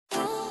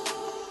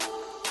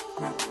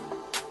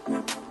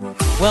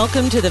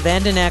Welcome to the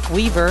Vandenack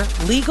Weaver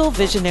Legal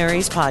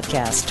Visionaries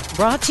podcast,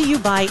 brought to you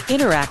by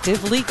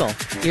Interactive Legal.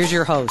 Here's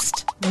your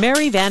host,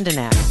 Mary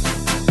Vandenack.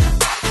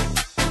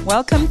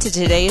 Welcome to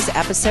today's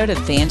episode of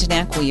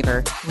Vandenack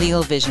Weaver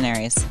Legal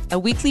Visionaries, a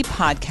weekly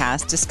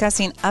podcast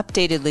discussing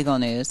updated legal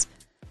news,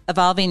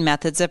 evolving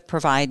methods of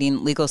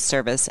providing legal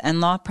service,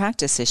 and law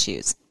practice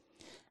issues.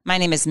 My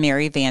name is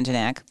Mary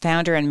Vandenack,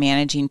 founder and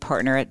managing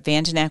partner at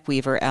Vandenack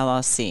Weaver,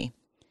 LLC.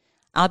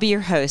 I'll be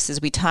your host as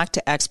we talk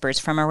to experts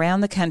from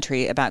around the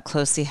country about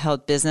closely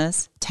held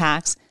business,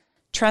 tax,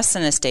 trusts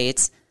and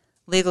estates,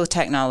 legal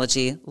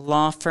technology,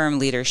 law firm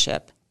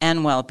leadership,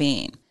 and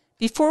well-being.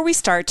 Before we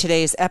start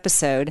today's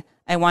episode,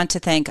 I want to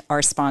thank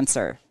our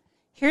sponsor.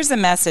 Here's a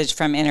message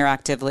from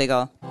Interactive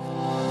Legal.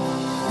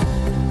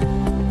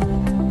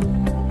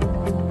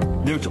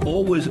 There's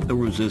always a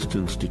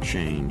resistance to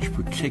change,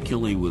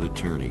 particularly with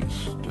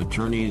attorneys.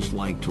 Attorneys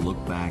like to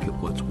look back at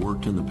what's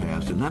worked in the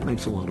past, and that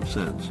makes a lot of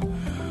sense.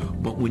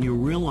 But when you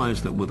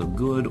realize that with a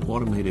good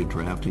automated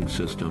drafting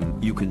system,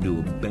 you can do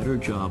a better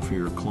job for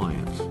your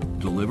clients,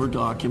 deliver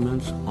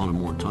documents on a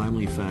more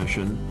timely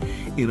fashion,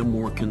 in a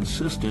more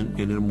consistent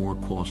and in a more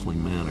costly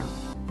manner.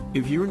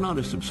 If you're not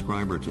a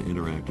subscriber to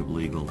Interactive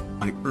Legal,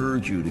 I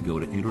urge you to go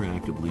to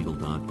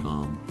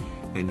interactivelegal.com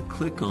and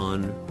click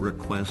on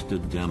Request a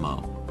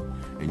Demo,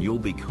 and you'll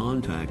be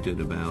contacted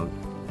about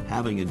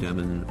having a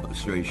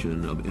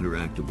demonstration of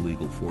Interactive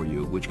Legal for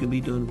you, which can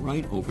be done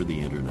right over the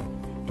internet.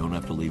 Don't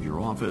have to leave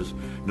your office.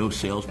 No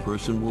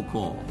salesperson will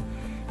call.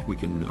 We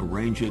can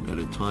arrange it at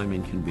a time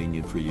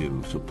inconvenient for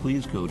you. So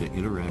please go to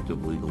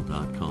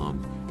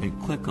interactivelegal.com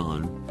and click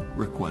on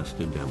Request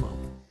a Demo.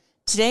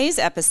 Today's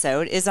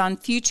episode is on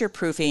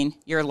future-proofing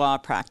your law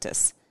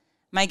practice.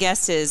 My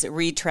guest is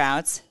Reed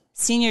Trouts,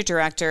 Senior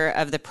Director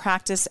of the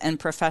Practice and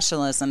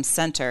Professionalism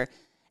Center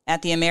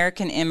at the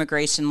American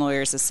Immigration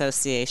Lawyers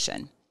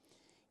Association.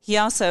 He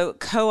also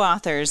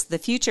co-authors the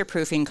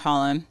Future-Proofing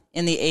column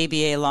in the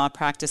ABA Law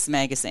Practice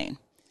magazine.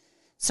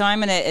 So I'm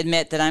going to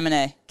admit that I'm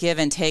going to give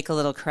and take a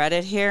little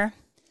credit here.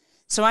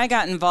 So I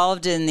got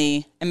involved in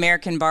the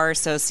American Bar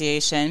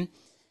Association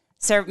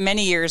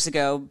many years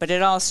ago, but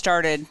it all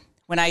started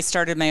when I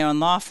started my own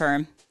law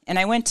firm. And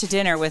I went to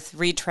dinner with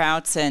Reed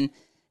Trouts and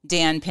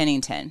Dan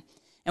Pennington.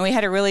 And we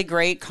had a really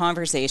great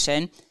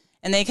conversation.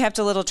 And they kept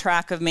a little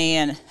track of me.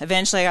 And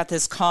eventually I got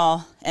this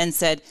call and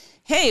said,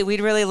 hey,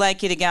 we'd really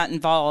like you to get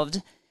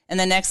involved. And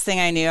the next thing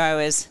I knew, I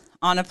was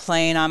on a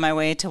plane on my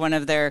way to one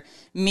of their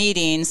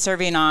meetings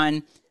serving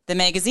on the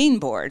magazine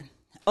board.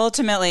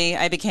 Ultimately,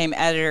 I became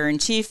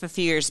editor-in-chief a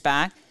few years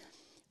back.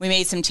 We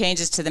made some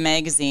changes to the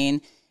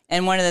magazine.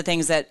 And one of the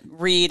things that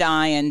Reed,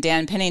 I, and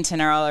Dan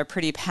Pennington are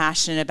pretty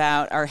passionate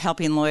about are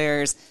helping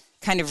lawyers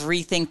kind of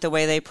rethink the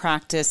way they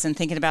practice and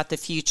thinking about the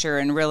future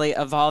and really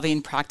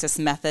evolving practice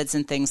methods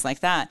and things like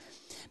that.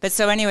 But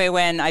so anyway,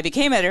 when I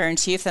became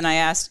editor-in-chief, then I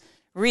asked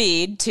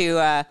Reed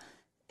to,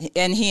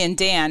 and he and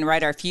Dan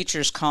write our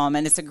futures column,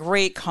 and it's a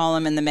great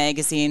column in the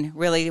magazine,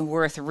 really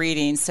worth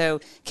reading. So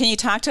can you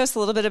talk to us a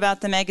little bit about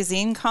the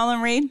magazine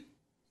column, Reed?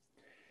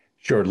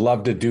 Sure,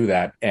 love to do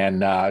that.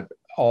 And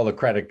all the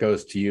credit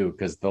goes to you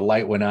because the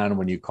light went on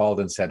when you called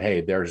and said, hey,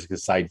 there's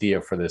this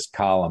idea for this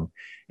column.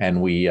 And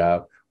we've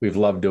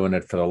loved doing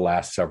it for the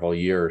last several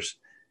years.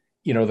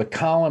 You know, the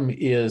column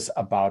is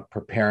about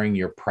preparing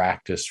your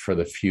practice for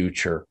the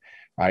future.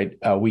 Right?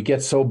 We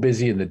get so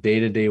busy in the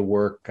day-to-day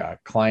work,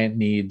 client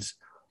needs,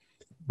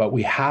 but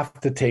we have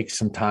to take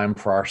some time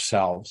for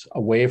ourselves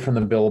away from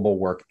the billable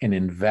work and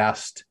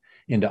invest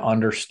into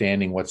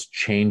understanding what's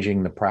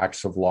changing the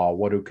practice of law.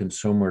 What do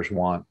consumers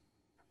want?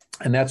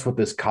 And that's what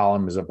this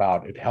column is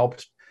about. It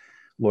helps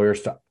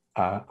lawyers to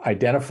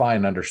identify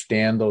and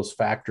understand those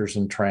factors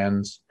and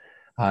trends,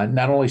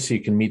 not only so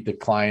you can meet the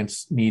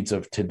client's needs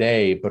of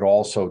today, but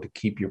also to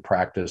keep your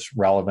practice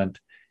relevant,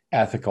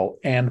 ethical,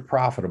 and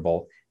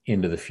profitable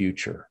into the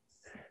future.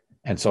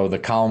 And so the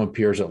column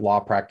appears at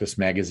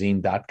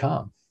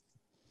lawpracticemagazine.com.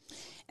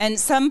 And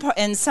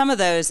in some of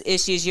those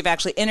issues, you've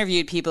actually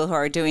interviewed people who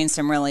are doing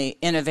some really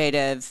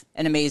innovative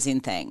and amazing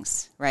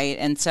things, right?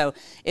 And so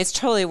it's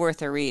totally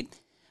worth a read.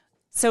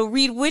 So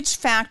Reed, which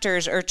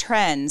factors or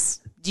trends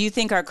do you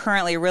think are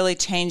currently really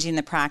changing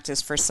the practice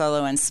for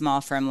solo and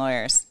small firm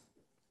lawyers?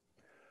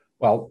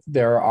 Well,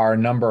 there are a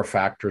number of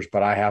factors,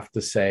 but I have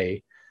to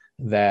say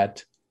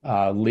that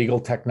legal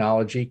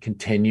technology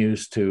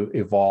continues to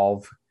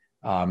evolve.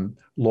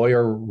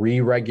 Lawyer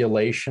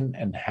re-regulation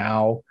and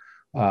how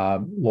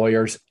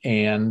lawyers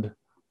and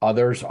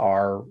others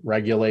are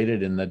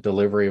regulated in the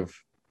delivery of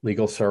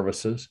legal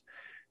services,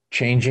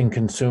 changing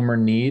consumer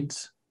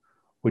needs,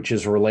 which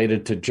is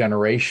related to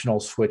generational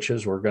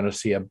switches. We're going to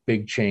see a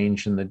big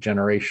change in the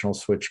generational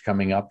switch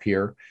coming up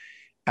here,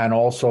 and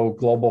also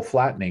global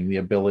flattening, the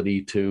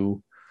ability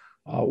to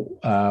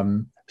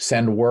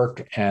send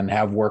work and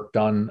have work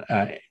done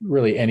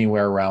really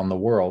anywhere around the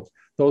world.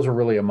 Those are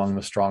really among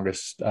the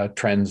strongest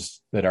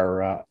trends that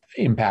are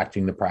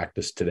impacting the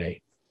practice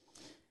today.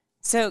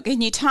 So can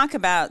you talk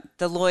about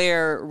the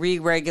lawyer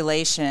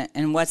re-regulation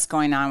and what's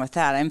going on with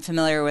that? I'm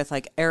familiar with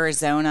like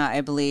Arizona, I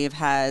believe,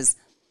 has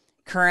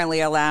currently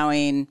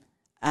allowing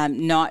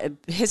not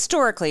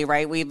historically,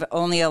 right? We've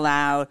only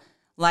allowed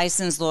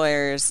licensed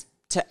lawyers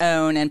to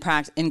own and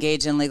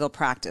engage in legal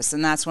practice.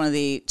 And that's one of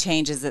the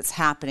changes that's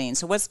happening.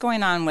 So what's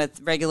going on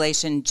with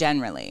regulation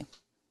generally?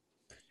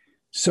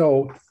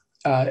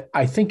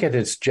 I think at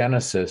its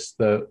genesis,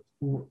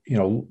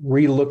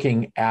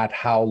 re-looking at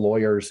how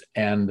lawyers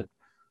and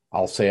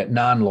I'll say it,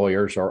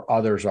 non-lawyers or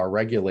others are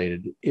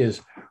regulated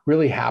is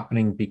really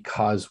happening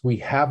because we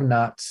have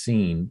not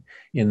seen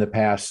in the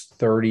past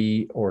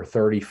 30 or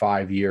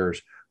 35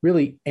 years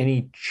really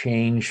any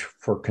change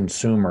for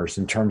consumers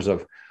in terms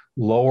of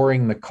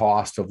lowering the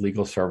cost of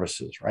legal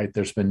services, right?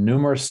 There's been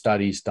numerous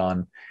studies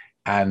done,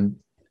 and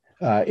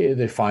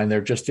they find there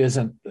just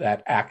isn't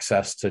that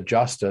access to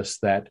justice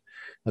that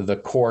the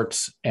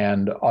courts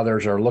and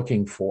others are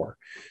looking for.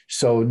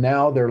 So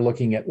now they're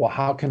looking at, well,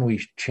 how can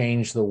we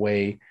change the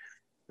way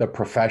the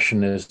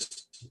profession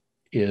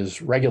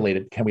is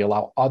regulated? Can we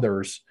allow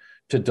others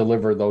to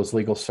deliver those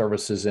legal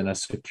services in a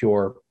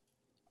secure,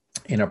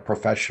 in a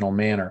professional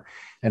manner?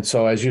 And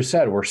so, as you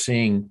said, we're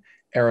seeing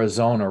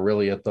Arizona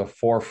really at the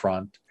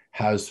forefront,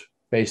 has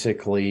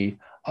basically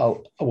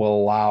will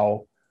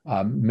allow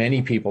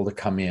many people to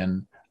come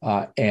in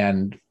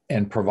and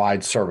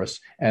provide service.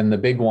 And the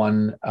big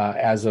one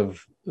as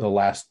of the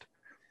last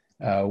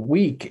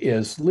week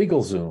is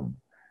LegalZoom.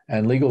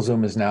 And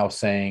LegalZoom is now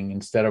saying,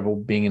 instead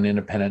of being an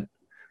independent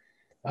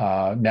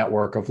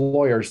network of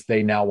lawyers,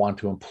 they now want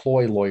to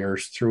employ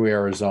lawyers through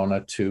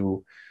Arizona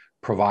to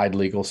provide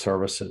legal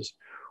services.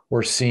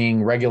 We're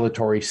seeing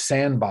regulatory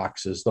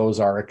sandboxes. Those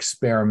are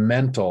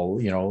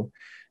experimental,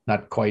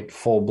 not quite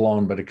full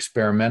blown, but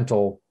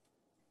experimental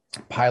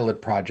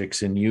pilot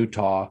projects in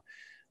Utah.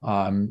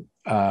 And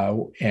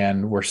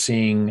we're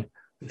seeing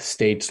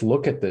states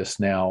look at this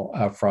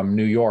now, from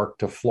New York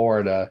to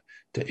Florida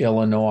to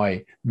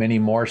Illinois. Many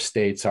more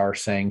states are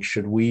saying,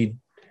 should we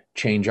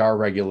change our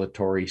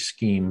regulatory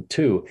scheme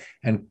too?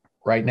 And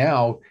right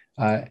now,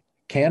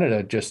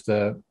 Canada, just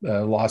the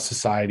Law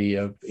Society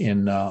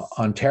in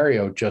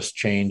Ontario just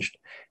changed,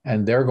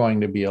 and they're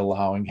going to be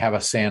have a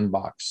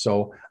sandbox.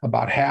 So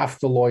about half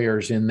the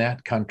lawyers in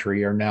that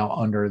country are now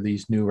under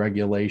these new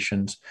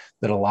regulations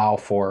that allow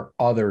for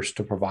others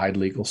to provide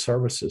legal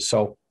services.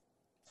 So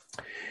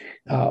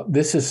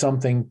this is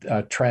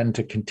a trend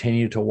to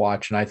continue to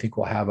watch, and I think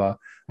will have a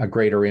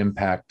greater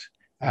impact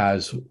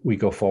as we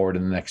go forward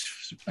in the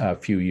next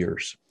few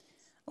years.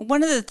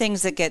 One of the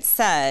things that gets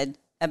said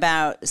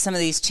about some of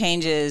these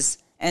changes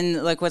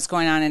and like what's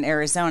going on in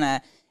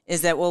Arizona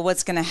is that, well,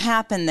 what's going to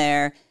happen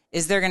there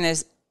is they're going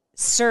to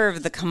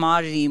serve the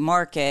commodity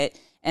market,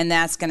 and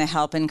that's going to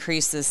help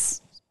increase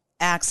this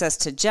access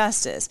to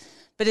justice.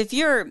 But if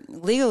you're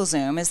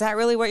LegalZoom, is that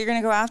really what you're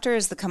going to go after,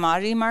 is the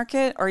commodity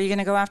market, or are you going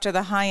to go after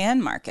the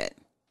high-end market?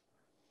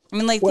 I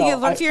mean,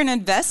 what if you're an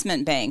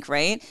investment bank,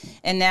 right?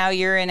 And now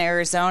you're in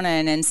Arizona,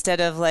 and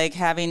instead of like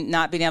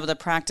not being able to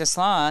practice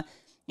law,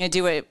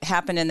 do what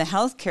happened in the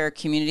healthcare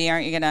community,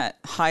 aren't you going to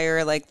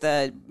hire like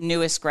the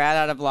newest grad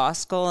out of law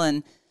school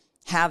and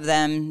have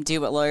them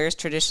do what lawyers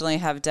traditionally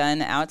have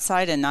done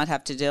outside and not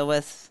have to deal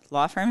with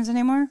law firms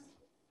anymore?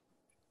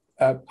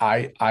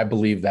 I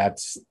believe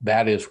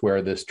that is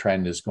where this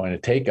trend is going to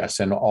take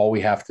us. And all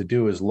we have to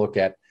do is look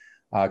at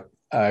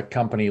a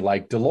company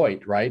like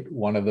Deloitte, right?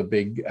 One of the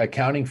big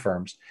accounting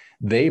firms.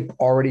 They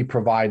already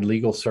provide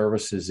legal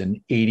services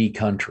in 80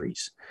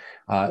 countries.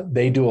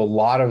 They do a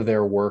lot of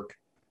their work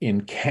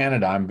in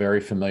Canada. I'm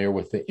very familiar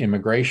with the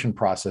immigration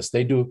process.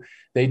 They do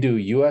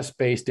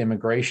US-based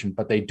immigration,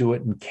 but they do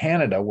it in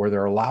Canada where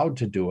they're allowed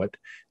to do it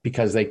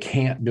because they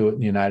can't do it in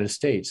the United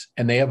States.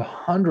 And they have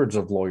hundreds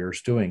of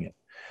lawyers doing it.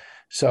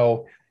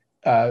 So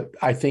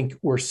I think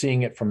we're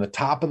seeing it from the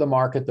top of the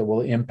market that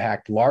will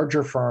impact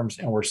larger firms,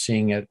 and we're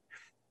seeing it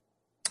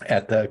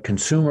at the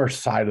consumer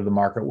side of the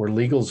market where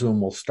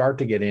LegalZoom will start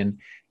to get in,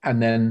 and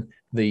then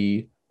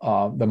the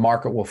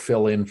market will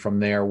fill in from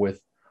there with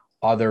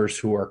others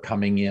who are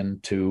coming in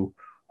to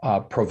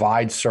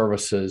provide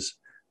services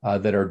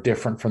that are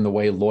different from the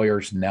way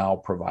lawyers now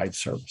provide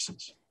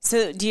services.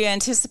 So do you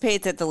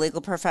anticipate that the legal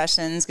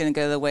profession is going to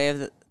go the way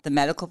of the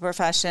medical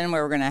profession,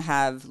 where we're going to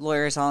have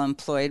lawyers all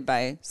employed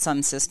by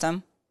some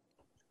system?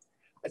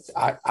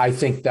 I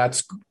think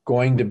that's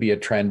going to be a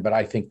trend, but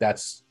I think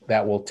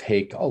that will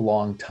take a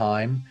long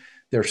time.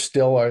 There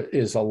still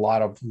is a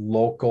lot of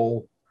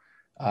local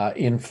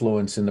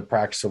influence in the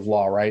practice of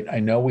law, right? I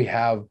know we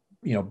have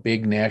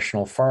big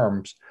national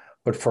firms,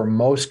 but for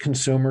most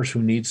consumers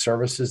who need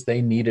services,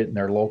 they need it in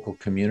their local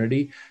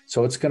community.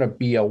 So it's going to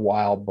be a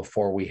while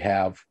before we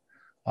have,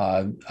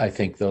 I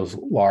think, those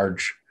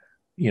large,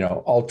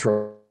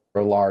 ultra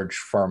large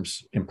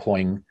firms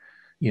employing,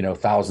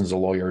 thousands of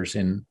lawyers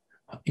in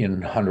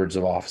hundreds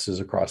of offices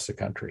across the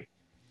country.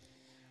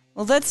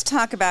 Well, let's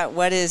talk about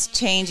what is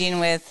changing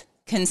with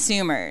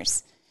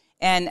consumers.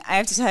 And I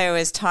have to tell you, I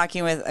was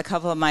talking with a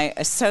couple of my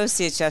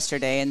associates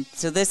yesterday, and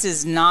so this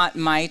is not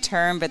my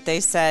term, but they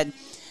said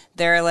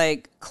They're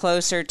like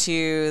closer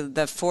to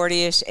the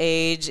 40-ish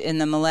age in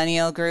the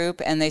millennial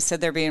group, and they said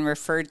they're being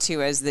referred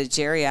to as the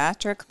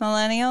geriatric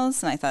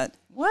millennials. And I thought,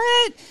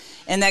 what?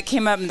 And that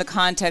came up in the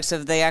context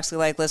of they actually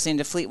like listening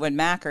to Fleetwood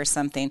Mac or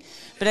something.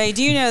 But I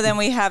do know then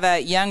we have a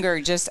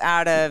younger, just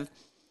out of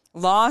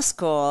law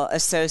school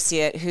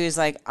associate who's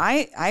like,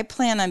 I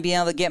plan on being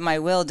able to get my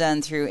will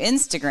done through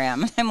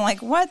Instagram. And I'm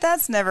like, what?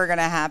 That's never going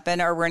to happen.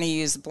 Or we're going to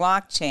use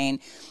blockchain.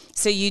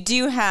 So you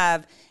do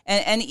have,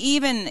 and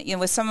even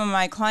with some of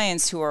my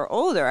clients who are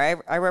older,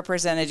 I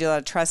represent, I do a lot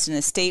of trust and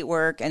estate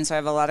work. And so I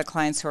have a lot of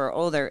clients who are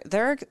older.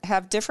 They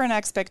have different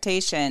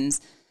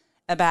expectations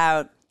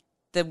about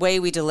the way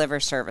we deliver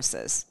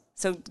services.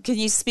 So can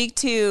you speak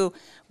to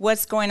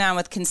what's going on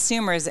with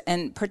consumers,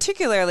 and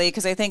particularly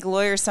because I think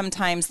lawyers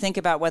sometimes think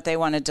about what they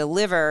want to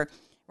deliver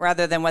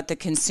rather than what the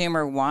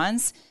consumer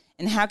wants,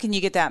 and how can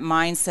you get that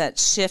mindset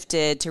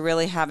shifted to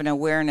really have an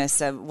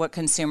awareness of what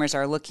consumers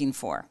are looking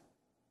for?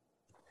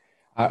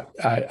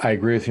 I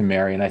agree with you,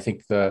 Mary, and I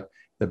think the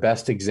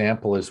best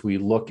example is we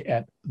look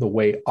at the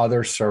way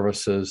other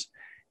services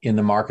in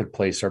the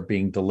marketplace are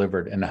being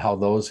delivered and how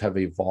those have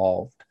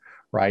evolved,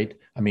 right?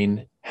 I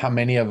mean, how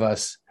many of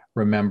us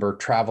remember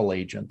travel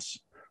agents,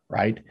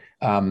 right?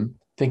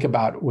 Think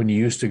about when you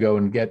used to go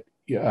and get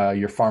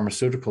your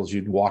pharmaceuticals,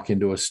 you'd walk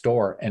into a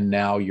store, and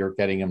now you're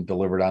getting them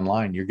delivered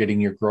online. You're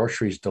getting your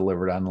groceries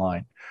delivered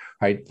online,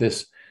 right?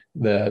 The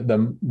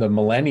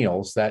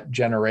millennials, that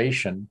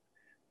generation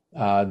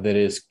that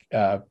is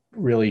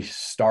really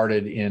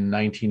started in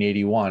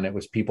 1981. It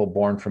was people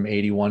born from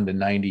 81 to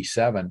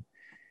 97.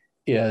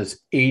 Is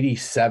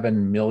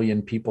 87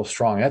 million people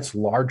strong. That's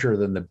larger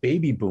than the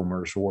baby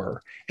boomers were.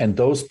 And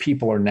those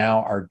people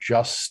are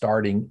just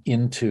starting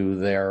into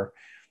their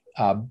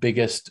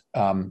biggest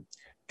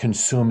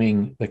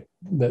consuming,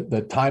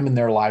 the time in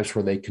their lives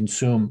where they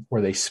consume,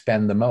 where they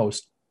spend the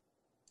most.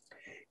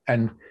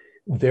 And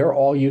they're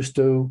all used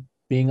to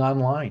being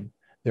online.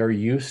 They're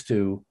used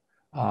to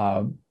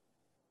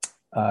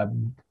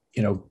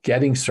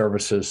getting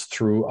services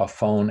through a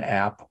phone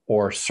app,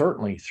 or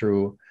certainly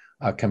through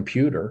a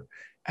computer.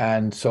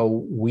 And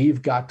so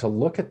we've got to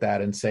look at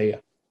that and say,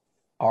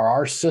 are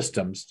our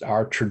systems,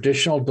 our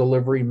traditional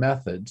delivery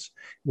methods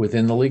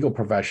within the legal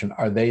profession,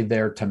 are they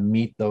there to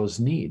meet those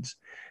needs?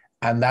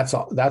 And that's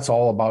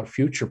all about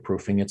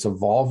future-proofing. It's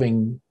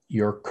evolving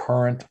your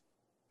current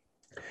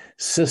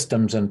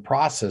systems and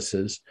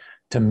processes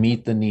to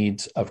meet the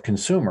needs of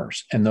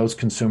consumers. And those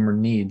consumer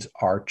needs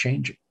are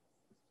changing.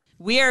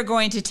 We are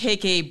going to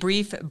take a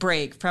brief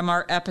break from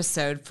our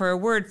episode for a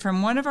word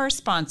from one of our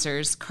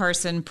sponsors,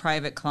 Carson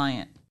Private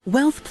Client.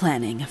 Wealth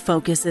planning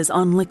focuses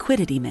on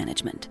liquidity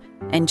management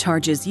and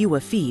charges you a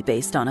fee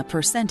based on a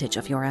percentage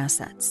of your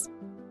assets.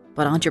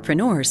 But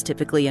entrepreneurs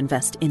typically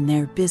invest in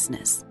their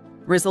business,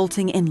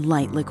 resulting in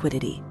light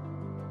liquidity.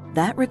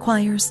 That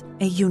requires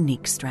a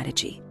unique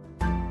strategy.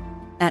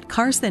 At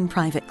Carson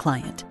Private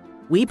Client,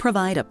 we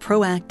provide a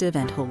proactive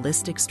and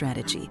holistic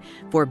strategy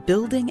for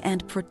building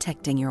and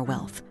protecting your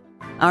wealth.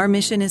 Our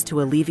mission is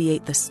to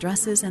alleviate the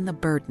stresses and the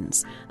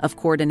burdens of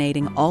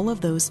coordinating all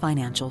of those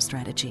financial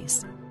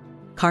strategies.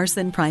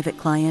 Carson Private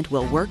Client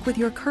will work with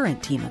your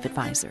current team of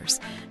advisors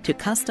to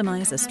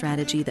customize a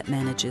strategy that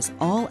manages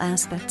all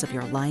aspects of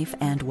your life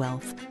and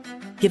wealth,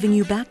 giving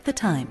you back the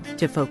time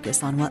to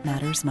focus on what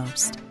matters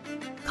most.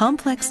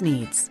 Complex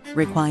needs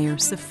require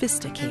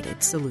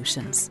sophisticated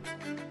solutions.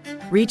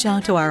 Reach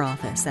out to our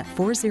office at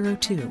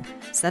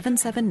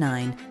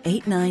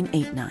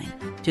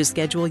 402-779-8989 to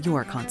schedule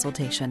your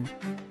consultation.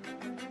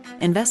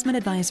 Investment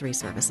advisory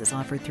services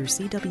offered through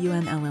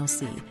CWM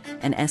LLC,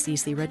 an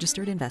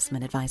SEC-registered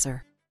investment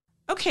advisor.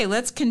 Okay,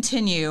 let's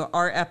continue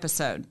our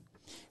episode.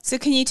 So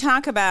can you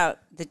talk about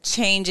the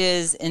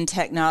changes in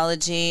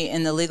technology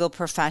in the legal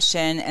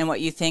profession and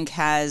what you think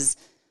has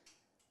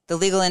the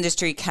legal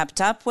industry kept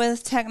up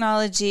with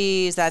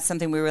technology? Is that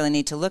something we really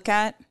need to look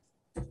at?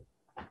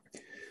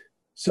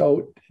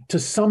 So to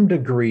some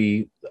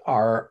degree,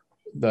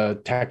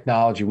 the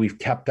technology we've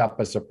kept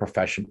up as a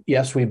profession.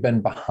 Yes, we've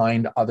been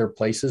behind other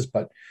places,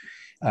 but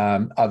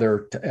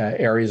other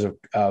areas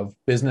of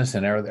business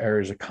and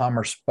areas of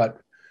commerce.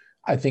 But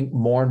I think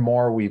more and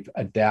more we've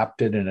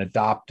adapted and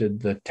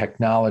adopted the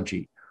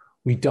technology.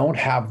 We don't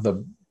have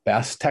the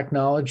best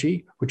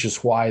technology, which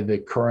is why the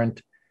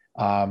current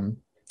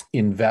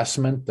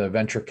investment, the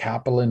venture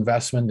capital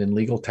investment in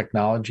legal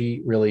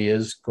technology really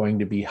is going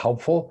to be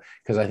helpful,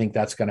 because I think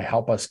that's going to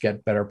help us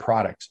get better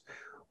products.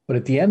 But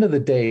at the end of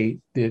the day,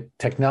 the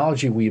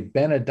technology we've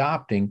been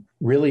adopting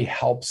really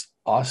helps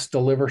us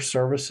deliver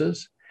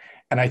services.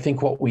 And I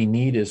think what we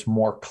need is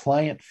more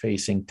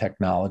client-facing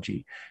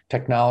technologies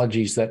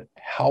that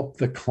help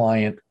the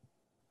client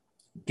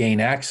gain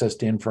access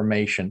to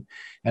information.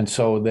 And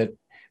so that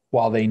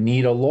while they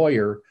need a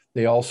lawyer,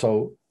 they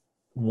also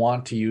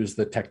want to use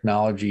the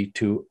technology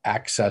to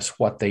access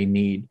what they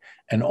need,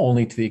 and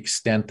only to the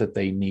extent that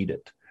they need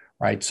it,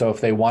 right? So if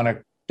they want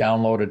to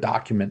download a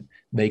document,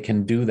 they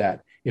can do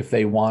that. If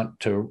they want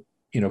to,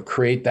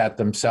 create that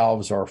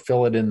themselves or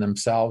fill it in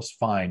themselves,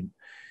 fine.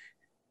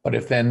 But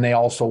if then they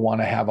also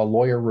want to have a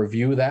lawyer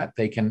review that,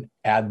 they can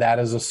add that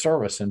as a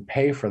service and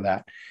pay for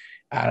that.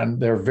 And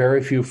there are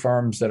very few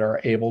firms that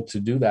are able to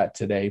do that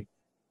today.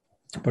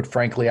 But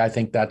frankly, I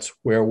think that's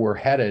where we're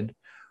headed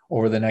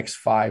over the next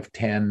 5,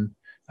 10,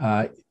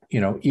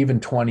 even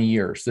 20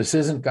 years. This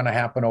isn't going to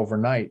happen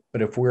overnight,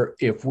 but if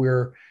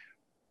we're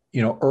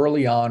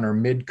early on or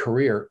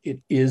mid-career,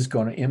 it is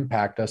going to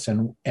impact us,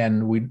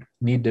 and we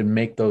need to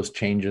make those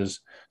changes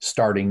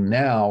starting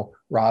now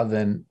rather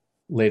than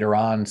later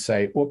on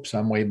say, "Whoops,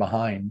 I'm way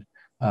behind."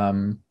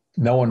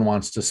 No one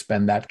wants to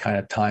spend that kind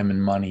of time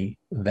and money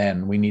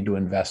then. We need to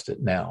invest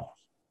it now.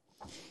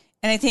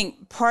 And I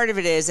think part of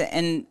it is,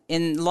 in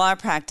law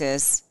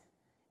practice,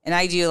 and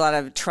I do a lot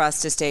of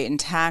trust, estate, and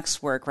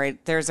tax work,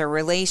 right? There's a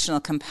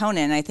relational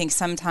component. And I think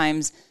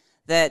sometimes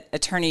that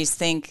attorneys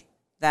think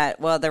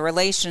that, well, the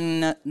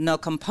relational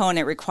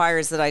component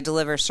requires that I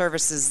deliver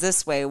services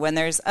this way, when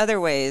there's other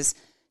ways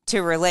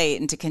to relate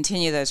and to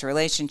continue those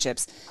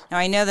relationships. Now,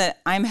 I know that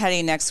I'm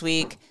heading next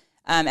week,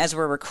 as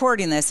we're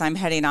recording this, I'm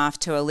heading off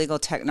to a legal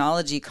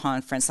technology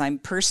conference. I'm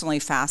personally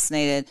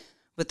fascinated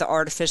with the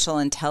artificial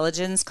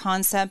intelligence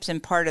concept.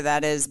 And part of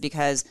that is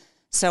because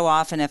so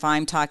often if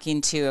I'm talking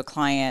to a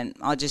client,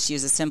 I'll just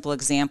use a simple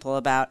example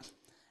about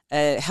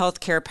a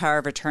healthcare power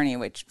of attorney,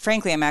 which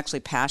frankly I'm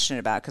actually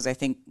passionate about, because I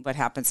think what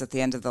happens at the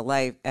end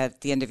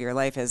of your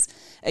life is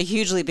a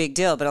hugely big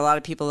deal. But a lot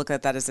of people look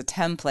at that as a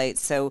template.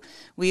 So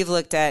we've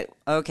looked at,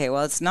 okay,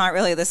 well, it's not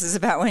really, this is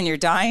about when you're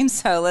dying.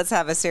 So let's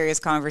have a serious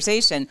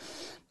conversation.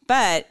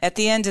 But at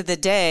the end of the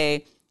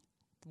day,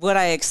 what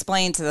I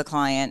explain to the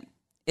client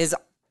is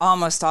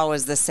almost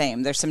always the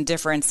same. There's some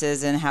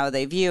differences in how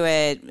they view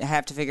it. I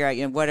have to figure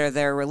out, what are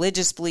their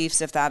religious beliefs,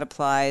 if that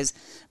applies,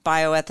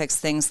 bioethics,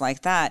 things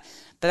like that.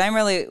 But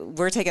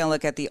we're taking a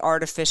look at the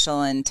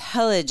artificial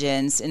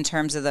intelligence in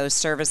terms of those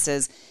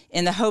services,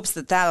 in the hopes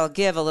that that'll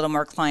give a little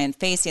more client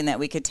facing, that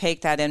we could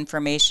take that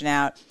information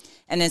out.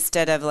 And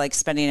instead of like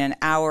spending an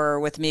hour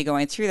with me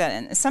going through that,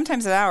 and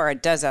sometimes an hour,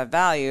 it does have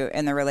value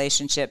in the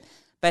relationship,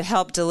 but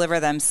help deliver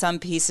them some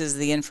pieces of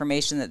the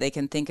information that they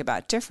can think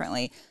about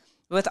differently.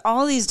 With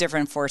all these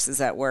different forces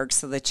at work,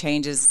 so the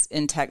changes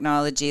in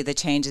technology, the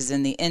changes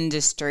in the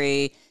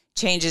industry,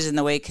 changes in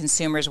the way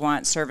consumers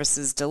want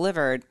services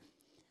delivered,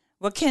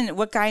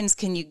 what guidance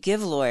can you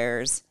give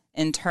lawyers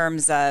in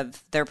terms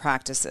of their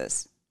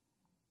practices?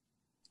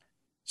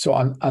 So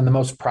on the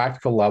most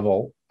practical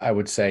level, I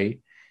would say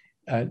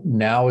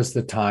now is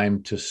the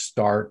time to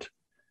start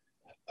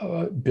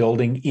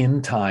building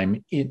in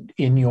time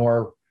in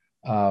your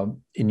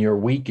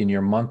week, in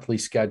your monthly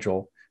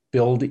schedule.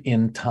 Build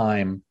in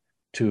time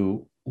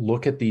to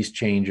look at these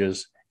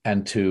changes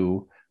and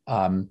to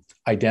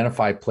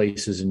identify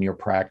places in your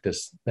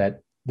practice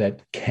that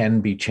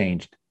can be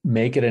changed.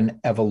 Make it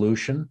an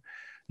evolution.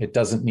 It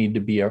doesn't need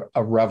to be a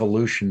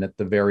revolution at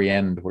the very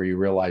end where you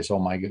realize, oh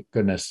my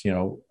goodness,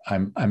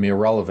 I'm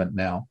irrelevant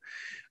now.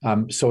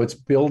 So it's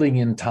building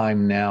in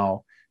time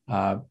now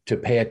to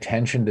pay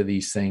attention to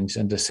these things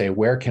and to say,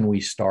 where can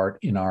we start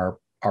in our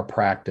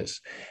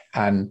practice?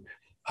 And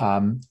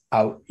one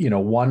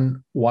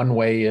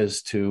way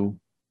is to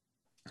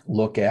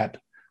look at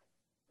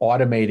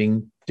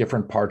automating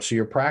different parts of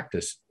your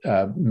practice.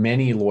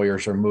 Many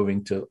lawyers are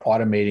moving to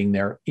automating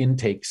their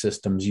intake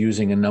systems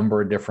using a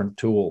number of different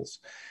tools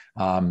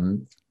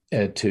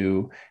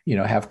to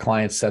have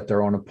clients set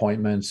their own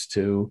appointments,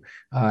 to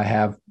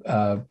have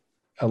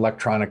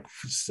electronic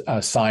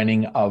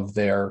signing of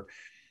their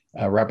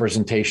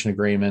representation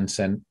agreements,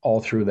 and all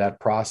through that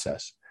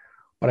process.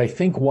 But I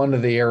think one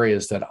of the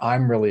areas that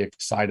I'm really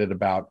excited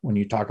about when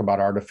you talk about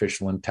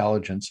artificial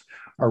intelligence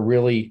are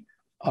really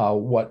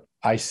what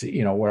I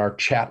see, what are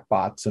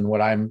chatbots and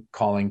what I'm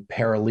calling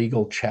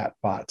paralegal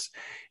chatbots.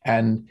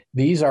 And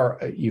these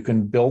you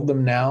can build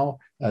them now.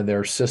 There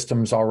are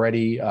systems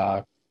already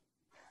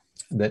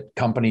that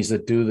companies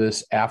that do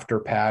this, After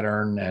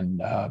Pattern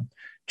and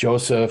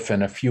Joseph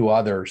and a few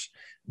others,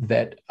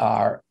 that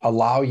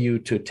allow you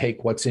to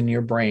take what's in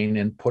your brain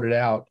and put it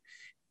out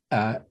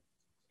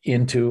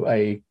into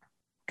a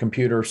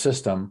computer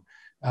system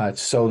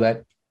so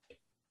that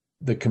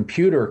the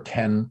computer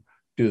can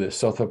do this.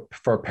 So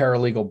for a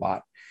paralegal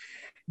bot,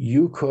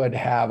 you could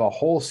have a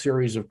whole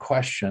series of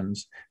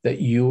questions that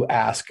you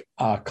ask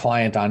a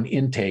client on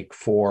intake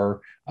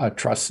for a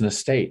trust and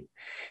estate.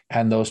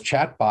 And those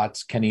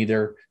chatbots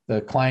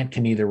the client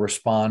can either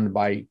respond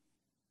by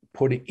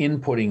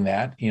inputting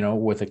that,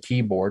 with a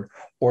keyboard,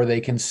 or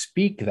they can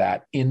speak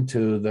that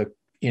into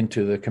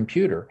the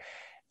computer.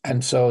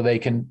 And so they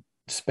can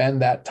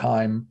spend that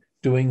time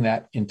doing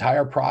that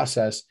entire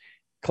process,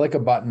 click a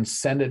button,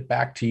 send it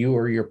back to you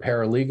or your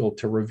paralegal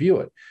to review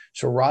it.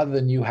 So rather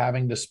than you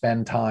having to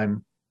spend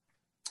time,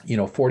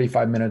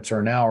 45 minutes or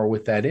an hour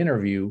with that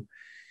interview,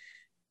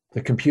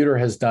 the computer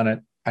has done it,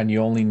 and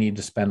you only need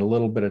to spend a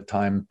little bit of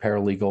time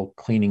paralegal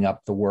cleaning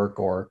up the work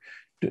or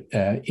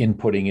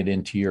inputting it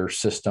into your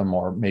system,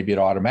 or maybe it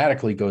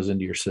automatically goes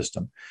into your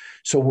system.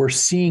 So we're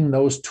seeing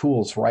those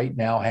tools right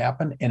now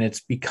happen, and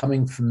it's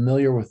becoming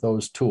familiar with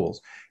those tools.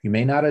 You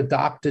may not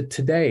adopt it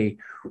today,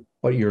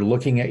 but you're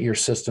looking at your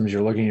systems,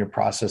 you're looking at your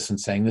process and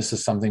saying, this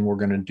is something we're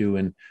going to do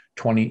in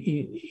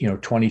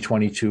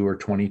 2022 or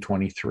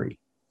 2023.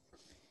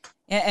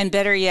 And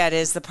better yet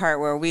is the part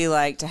where we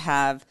like to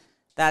have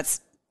that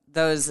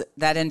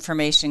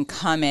information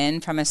come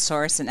in from a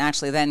source and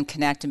actually then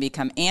connect and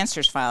become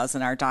answers files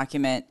in our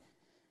document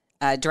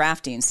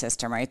drafting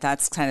system, right?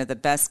 That's kind of the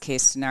best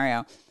case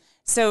scenario.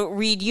 So,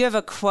 Reed, you have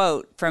a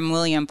quote from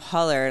William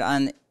Pollard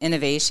on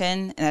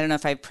innovation, and I don't know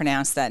if I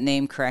pronounced that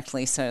name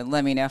correctly, so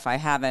let me know if I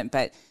haven't,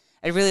 but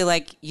I'd really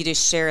like you to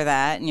share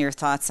that and your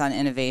thoughts on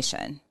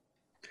innovation.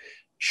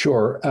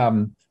 Sure.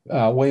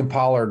 William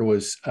Pollard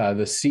was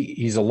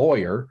he's a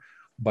lawyer,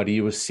 but he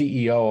was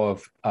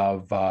CEO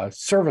of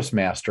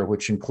ServiceMaster,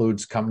 which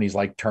includes companies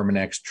like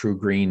Terminix,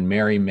 TruGreen,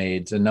 Merry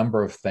Maids, a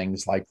number of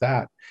things like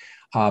that.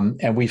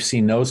 And we've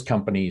seen those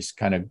companies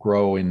kind of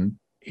grow in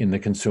the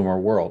consumer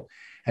world.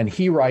 And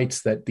he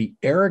writes that the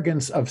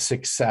arrogance of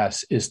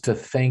success is to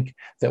think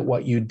that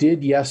what you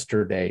did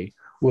yesterday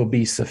will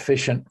be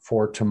sufficient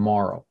for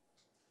tomorrow.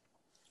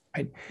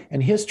 Right?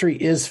 And history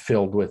is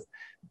filled with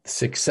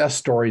success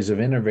stories of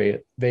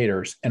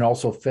innovators and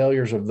also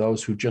failures of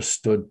those who just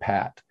stood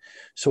pat.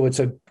 So it's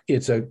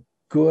a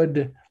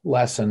good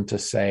lesson to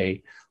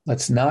say,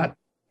 let's not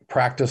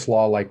practice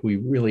law like we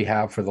really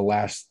have for the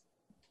last,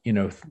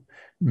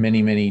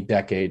 many, many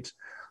decades.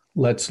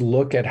 Let's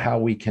look at how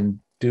we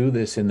can do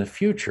this in the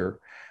future,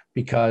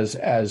 because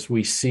as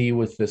we see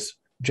with this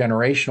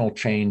generational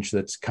change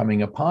that's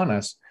coming upon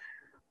us,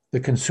 the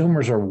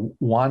consumers are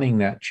wanting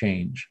that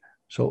change.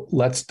 So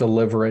let's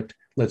deliver it.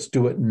 Let's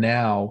do it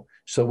now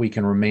so we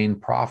can remain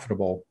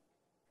profitable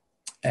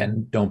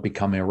and don't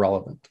become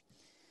irrelevant.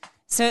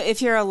 So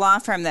if you're a law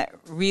firm that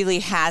really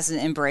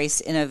hasn't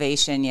embraced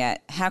innovation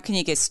yet, how can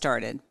you get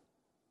started?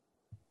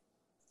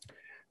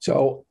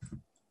 So,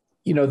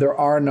 there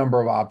are a number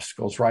of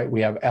obstacles, right?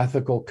 We have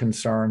ethical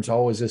concerns.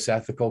 Oh, is this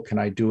ethical? Can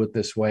I do it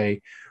this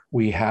way?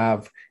 We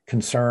have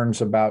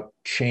concerns about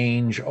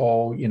change.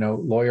 Oh,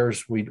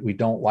 lawyers, we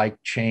don't like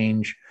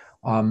change.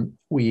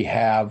 We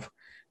have,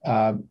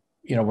 we're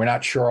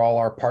not sure all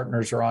our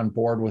partners are on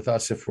board with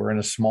us. If we're in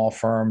a small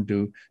firm,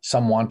 do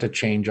some want to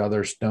change,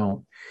 others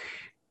don't?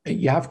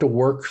 You have to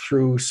work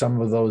through some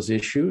of those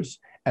issues,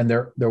 and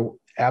they're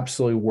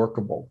absolutely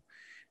workable.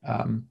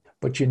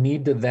 But you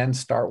need to then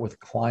start with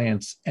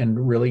clients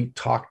and really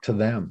talk to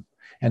them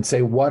and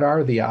say, what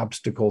are the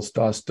obstacles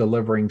to us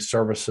delivering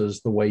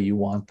services the way you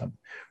want them,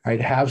 right?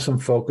 Have some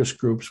focus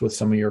groups with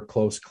some of your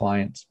close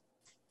clients.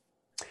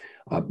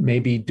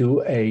 Maybe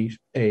do a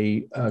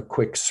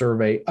quick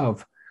survey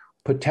of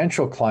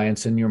potential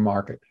clients in your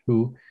market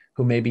who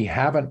maybe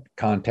haven't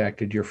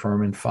contacted your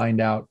firm and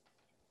find out,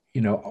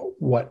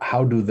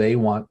 how do they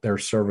want their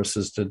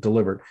services to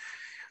deliver.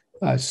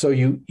 So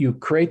you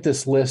create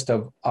this list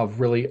of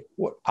really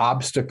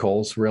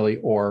obstacles, really,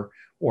 or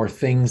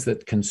things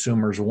that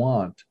consumers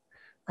want,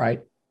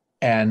 right?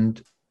 And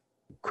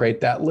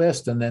create that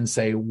list and then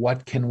say,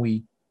 what can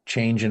we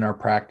change in our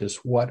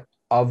practice? What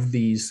of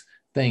these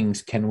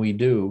things can we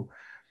do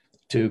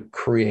to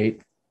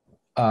create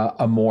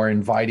a more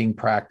inviting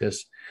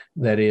practice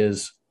that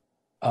is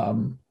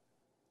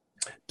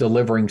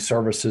delivering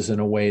services in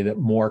a way that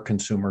more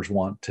consumers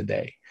want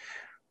today?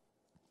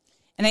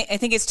 And I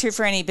think it's true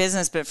for any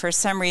business, but for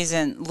some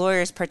reason,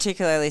 lawyers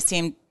particularly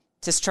seem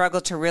to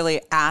struggle to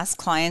really ask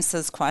clients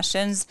those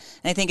questions.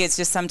 And I think it's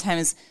just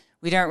sometimes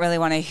we don't really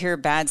want to hear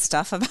bad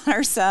stuff about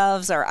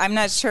ourselves, or I'm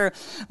not sure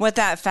what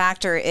that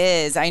factor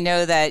is. I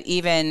know that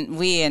even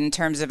we, in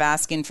terms of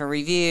asking for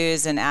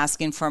reviews and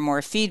asking for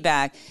more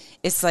feedback,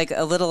 it's like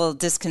a little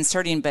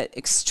disconcerting, but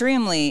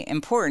extremely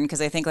important,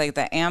 because I think like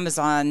the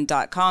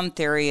Amazon.com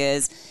theory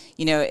is,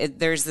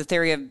 there's the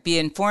theory of be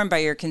informed by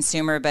your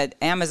consumer, but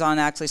Amazon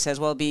actually says,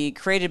 well, be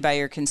created by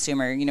your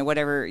consumer.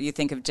 Whatever you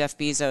think of Jeff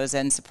Bezos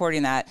and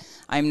supporting that,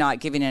 I'm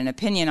not giving an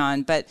opinion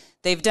on, but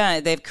they've done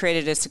it. They've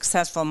created a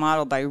successful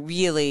model by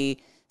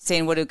really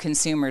saying, what do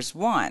consumers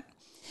want?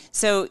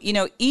 So,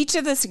 each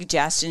of the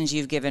suggestions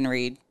you've given,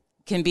 Reed,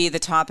 can be the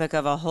topic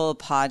of a whole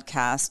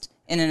podcast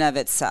in and of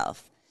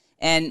itself.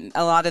 And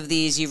a lot of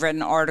these, you've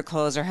written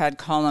articles or had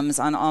columns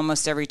on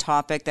almost every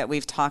topic that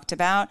we've talked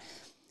about.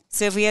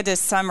 So if we had to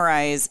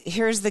summarize,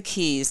 here's the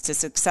keys to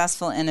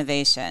successful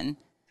innovation,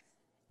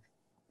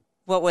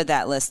 what would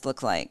that list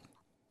look like?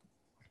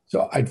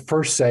 So I'd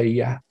first say,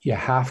 you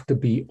have to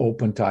be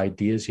open to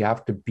ideas. You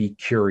have to be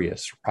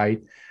curious,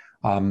 right?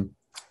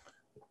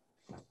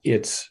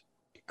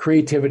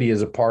 Creativity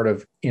is a part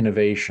of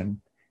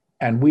innovation.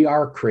 And we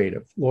are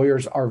creative.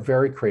 Lawyers are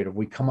very creative.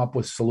 We come up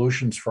with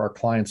solutions for our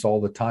clients all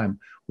the time.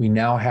 We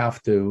now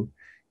have to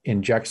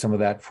inject some of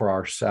that for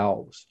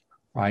ourselves,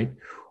 right?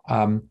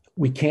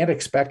 We can't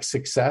expect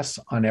success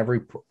on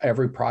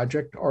every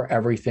project or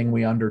everything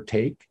we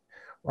undertake,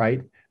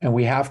 right? And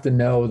we have to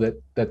know that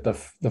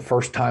the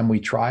first time we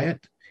try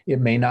it,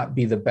 it may not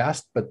be the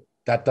best, but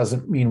that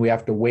doesn't mean we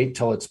have to wait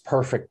till it's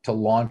perfect to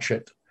launch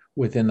it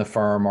within the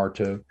firm or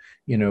to,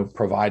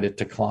 provide it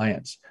to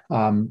clients.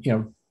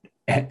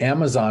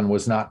 Amazon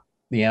was not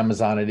the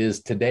Amazon it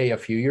is today a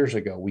few years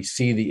ago. We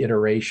see the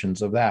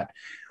iterations of that.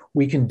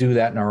 we can do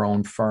that in our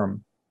own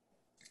firm.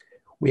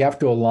 We have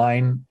to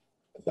align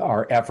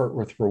our effort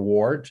with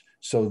rewards.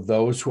 So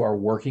those who are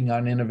working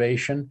on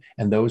innovation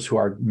and those who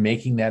are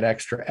making that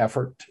extra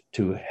effort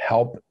to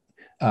help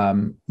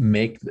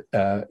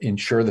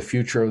ensure the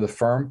future of the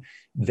firm,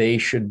 they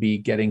should be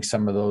getting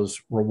some of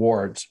those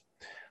rewards.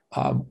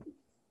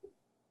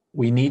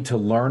 We need to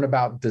learn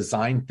about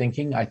design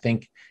thinking. I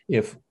think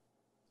if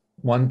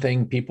one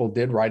thing people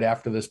did right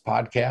after this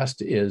podcast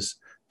is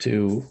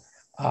to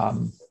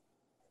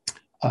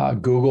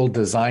Google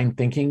design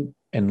thinking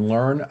and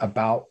learn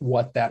about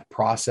what that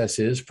process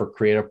is for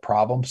creative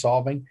problem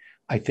solving,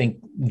 I think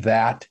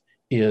that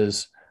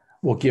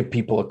will give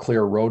people a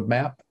clear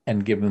roadmap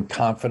and give them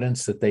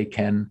confidence that they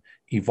can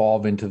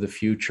evolve into the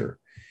future.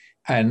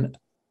 And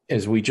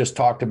as we just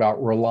talked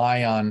about,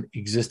 rely on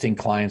existing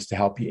clients to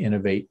help you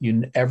innovate.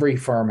 Every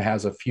firm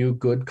has a few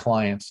good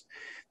clients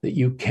that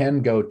you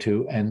can go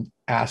to and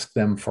ask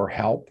them for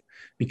help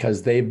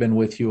because they've been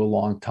with you a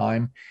long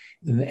time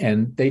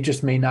and they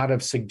just may not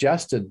have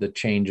suggested the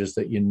changes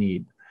that you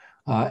need,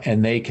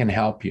 and they can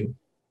help you.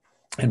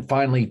 And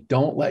finally,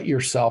 don't let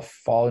yourself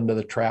fall into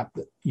the trap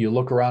that you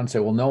look around and say,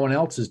 well, no one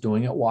else is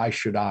doing it. Why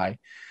should I?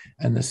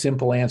 And the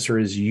simple answer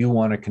is you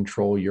want to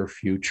control your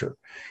future.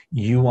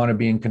 You want to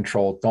be in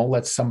control. Don't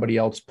let somebody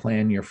else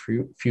plan your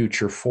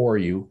future for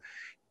you.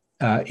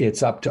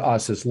 It's up to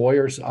us as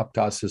lawyers, up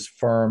to us as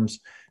firms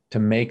to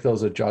make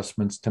those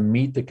adjustments to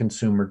meet the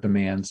consumer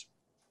demands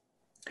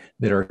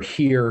that are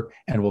here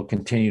and will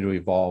continue to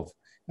evolve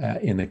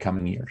in the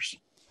coming years.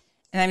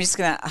 And I'm just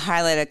going to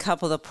highlight a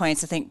couple of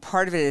points. I think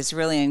part of it is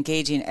really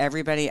engaging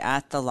everybody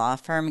at the law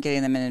firm,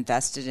 getting them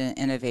invested in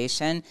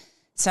innovation.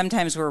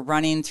 Sometimes we're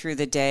running through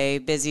the day,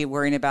 busy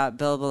worrying about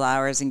billable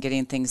hours and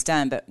getting things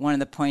done. But one of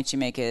the points you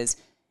make is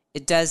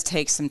it does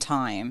take some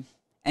time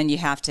and you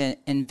have to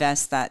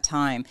invest that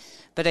time.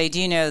 But I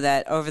do know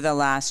that over the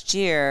last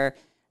year,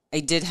 I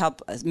did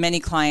help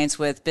many clients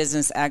with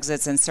business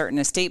exits and certain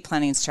estate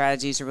planning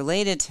strategies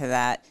related to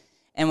that.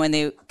 And when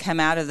they come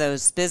out of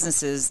those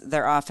businesses,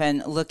 they're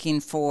often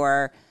looking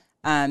for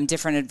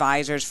different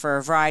advisors for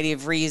a variety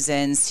of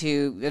reasons,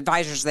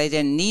 advisors they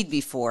didn't need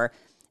before.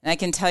 And I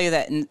can tell you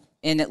that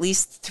in at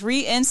least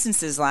 3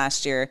 instances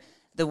last year,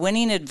 the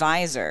winning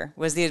advisor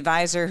was the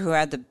advisor who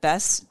had the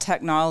best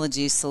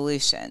technology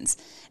solutions.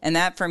 And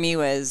that for me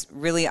was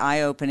really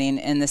eye-opening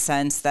in the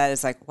sense that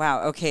it's like,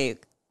 wow, okay,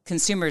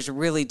 consumers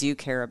really do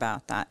care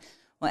about that.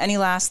 Well, any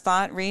last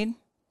thought, Reed?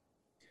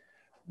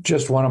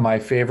 Just one of my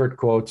favorite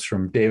quotes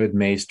from David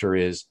Maister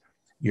is,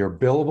 your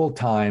billable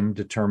time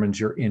determines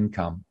your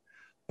income,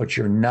 but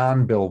your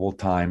non-billable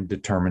time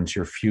determines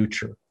your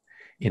future.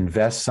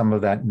 Invest some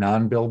of that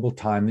non-billable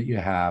time that you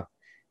have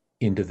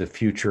into the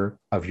future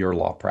of your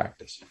law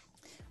practice.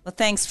 Well,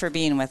 thanks for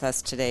being with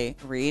us today,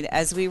 Reed.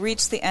 As we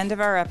reach the end of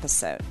our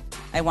episode,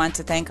 I want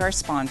to thank our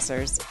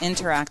sponsors,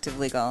 Interactive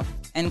Legal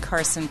and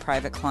Carson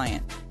Private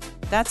Client.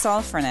 That's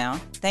all for now.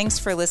 Thanks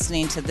for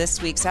listening to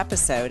this week's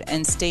episode,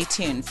 and stay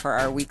tuned for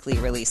our weekly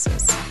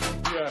releases.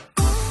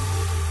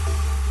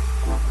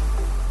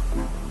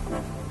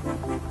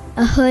 A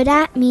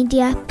Huda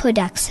Media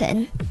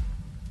Production.